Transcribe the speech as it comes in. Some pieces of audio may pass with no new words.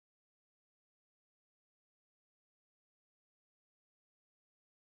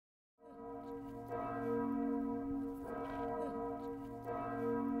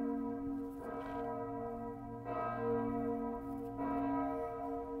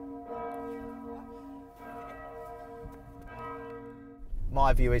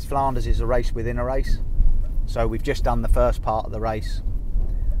My view is Flanders is a race within a race. So we've just done the first part of the race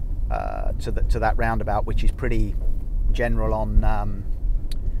to that roundabout, which is pretty general on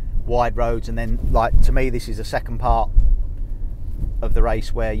wide roads, and then, like, to me, this is the second part of the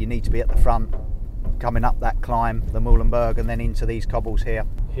race where you need to be at the front, coming up that climb, the Muhlenberg, and then into these cobbles here.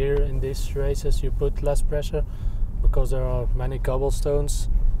 Here in these races you put less pressure because there are many cobblestones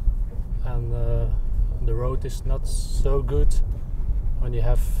and the road is not so good. When you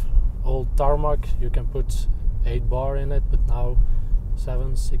have old tarmac you can put 8 bar in it, but now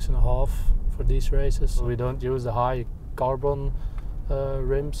 7, 6.5 for these races. We don't use the high carbon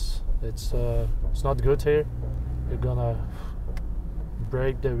rims. It's not good here. You're gonna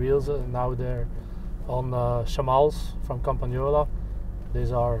break the wheels. Now they're on Chamals from Campagnola.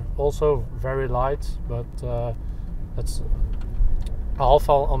 These are also very light, but that's half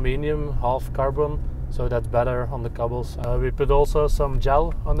aluminium, half carbon, so that's better on the cobbles. We put also some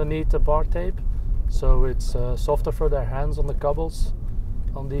gel underneath the bar tape, so it's softer for their hands on the cobbles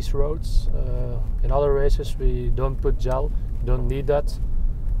on these roads. In other races we don't put gel, you don't need that,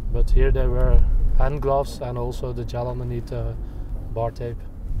 but here they wear hand gloves and also the gel underneath the bar tape.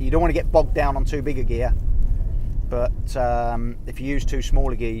 You don't want to get bogged down on too big a gear, but if you use too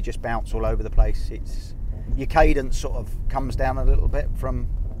small a gear you just bounce all over the place. Your cadence sort of comes down a little bit from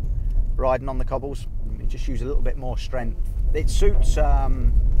riding on the cobbles. You just use a little bit more strength. It suits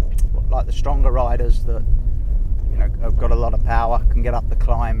like the stronger riders that, you know, have got a lot of power, can get up the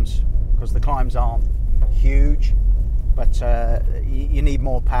climbs, because the climbs aren't huge, but you need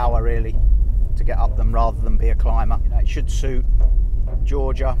more power really to get up them rather than be a climber. You know, it should suit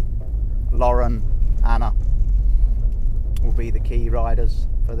Georgia, Lauren, Anna will be the key riders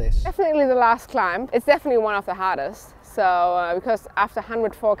for this. Definitely the last climb. It's definitely one of the hardest. So because after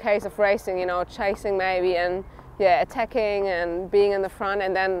 104 k's of racing, you know, chasing maybe and yeah, attacking and being in the front,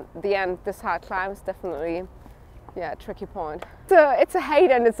 and then the end, this hard climb is definitely, yeah, a tricky point. So it's a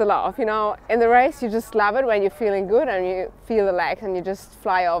hate and it's a love, you know. In the race you just love it when you're feeling good and you feel the legs and you just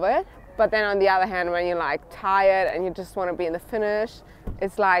fly over it. But then on the other hand, when you're like tired and you just want to be in the finish,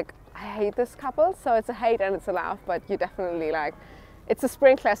 it's like, I hate this couple. So it's a hate and it's a love, but you definitely like, it's a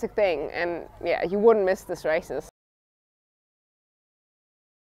sprint classic thing, and yeah, you wouldn't miss these races.